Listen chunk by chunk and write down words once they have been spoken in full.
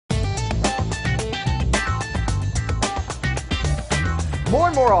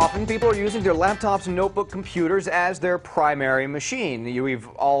and more often, people are using their laptops and notebook computers as their primary machine. We've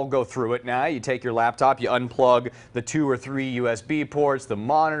all go through it now. You take your laptop, you unplug the 2 or 3 USB ports, the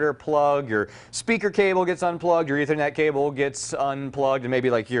monitor plug, your speaker cable gets unplugged, your Ethernet cable gets unplugged, and maybe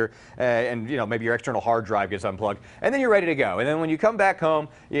like maybe your external hard drive gets unplugged, and then you're ready to go. And then when you come back home,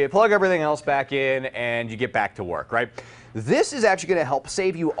 you plug everything else back in, and you get back to work, right? This is actually going to help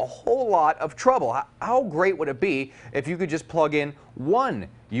save you a whole lot of trouble. How great would it be if you could just plug in one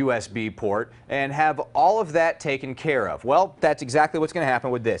USB port and have all of that taken care of? Well, that's exactly what's going to happen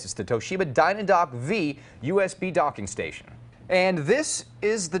with this. It's the Toshiba Dynadock V USB docking station. And this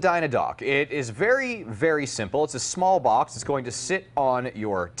is the Dynadock. It is very, very simple. It's a small box. It's going to sit on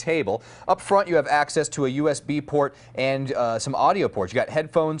your table. Up front, you have access to a USB port and some audio ports. You got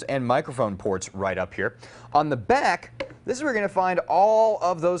headphones and microphone ports right up here. On the back, this is where you're going to find all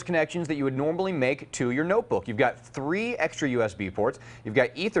of those connections that you would normally make to your notebook. You've got 3 extra USB ports. You've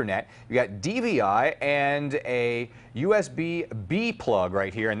got Ethernet, you've got DVI, and a USB-B plug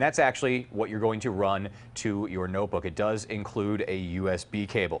right here, and that's actually what you're going to run to your notebook. It does include a USB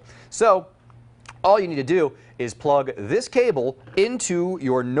cable. So all you need to do is plug this cable into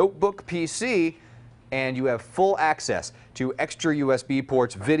your notebook PC, and you have full access to extra USB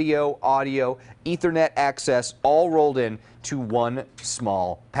ports, video, audio, Ethernet access, all rolled in to one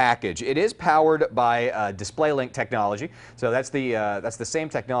small package. It is powered by DisplayLink technology, so that's the same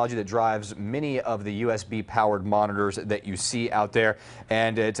technology that drives many of the USB-powered monitors that you see out there,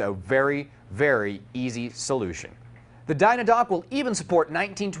 and it's a very, very easy solution. The Dynadock will even support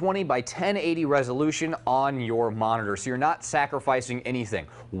 1920 by 1080 resolution on your monitor, so you're not sacrificing anything.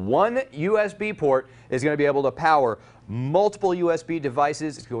 One USB port is going to be able to power multiple USB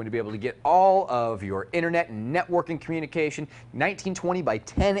devices. It's going to be able to get all of your internet and networking communication, 1920 by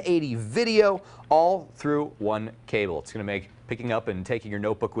 1080 video, all through one cable. It's going to make picking up and taking your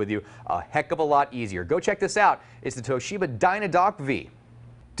notebook with you a heck of a lot easier. Go check this out. It's the Toshiba Dynadock V.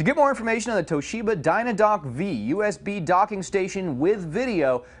 To get more information on the Toshiba Dynadock V USB docking station with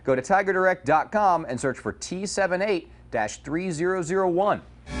video, go to tigerdirect.com and search for T78-3001.